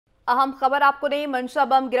अहम खबर आपको नहीं। मंशा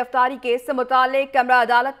बम गिरफ्तारी केस से मुतालिक कमरा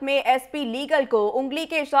अदालत में एसपी लीगल को उंगली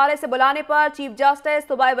के इशारे से बुलाने पर चीफ जस्टिस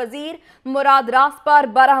सूबाई वजीर मुराद रास पर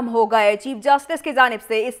बरहम हो गए। चीफ जस्टिस की जानिब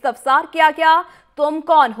से इस्तफसार किया गया, तुम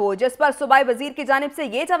कौन हो, जिस पर सूबाई वजीर की जानिब से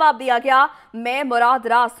यह जवाब दिया गया, मैं मुराद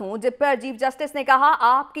रास हूं, जिस पर चीफ जस्टिस ने कहा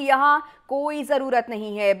आपकी यहां कोई जरूरत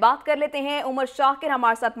नहीं है। बात कर लेते हैं, उमर शाकिर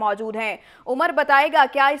हमारे साथ मौजूद हैं। उमर, बताएगा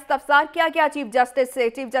क्या इस्तफसार किया गया चीफ जस्टिस से,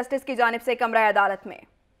 चीफ जस्टिस की जानिब से कमरा अदालत में?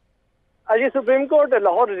 जी, सुप्रीम कोर्ट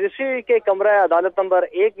लाहौर रजिस्ट्री के कमरा अदालत नंबर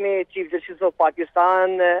 1 में चीफ जस्टिस ऑफ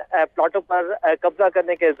पाकिस्तान प्लाटों पर कब्जा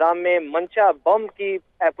करने के इल्जाम में मंशा बम की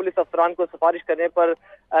पुलिस अफसरान को सिफारिश करने पर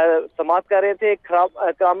समाअत कर रहे थे।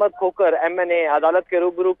 करामत खोकर MNA अदालत के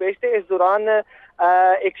रूबरू पेश थे। इस दौरान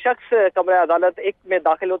एक शख्स कमरा अदालत 1 में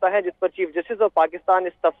दाखिल होता है, जिस पर चीफ जस्टिस ऑफ पाकिस्तान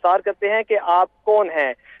इस्तफसार करते हैं कि आप कौन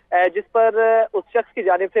हैं, जिस पर उस शख्स की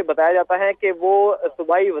जानिब से बताया जाता है कि वो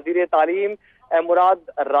सूबाई वजीर तालीम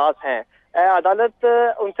मुराद रास हैं। अदालत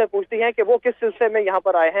उनसे पूछती है कि वो किस सिलसिले में यहाँ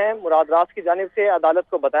पर आए हैं। मुराद रास की जानिब से अदालत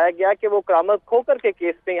को बताया गया कि वो करामत खोकर के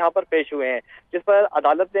केस पे यहाँ पर पेश हुए हैं, जिस पर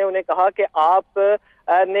अदालत ने उन्हें कहा कि आप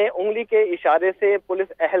ने उंगली के इशारे से पुलिस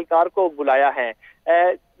एहलकार को बुलाया है,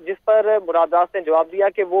 जिस पर मुराद रास ने जवाब दिया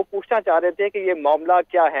कि वो पूछना चाह रहे थे कि ये मामला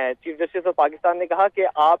क्या है। चीफ जस्टिस ऑफ पाकिस्तान ने कहा कि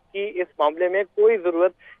आपकी इस मामले में कोई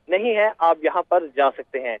जरूरत नहीं है, आप यहाँ पर जा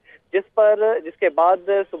सकते हैं, जिसके बाद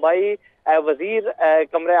सूबाई वजीर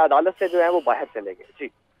कमरे अदालत से जो है वो बाहर चले गए। जी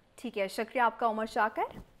ठीक है, शुक्रिया आपका उमर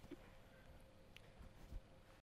शाकिर।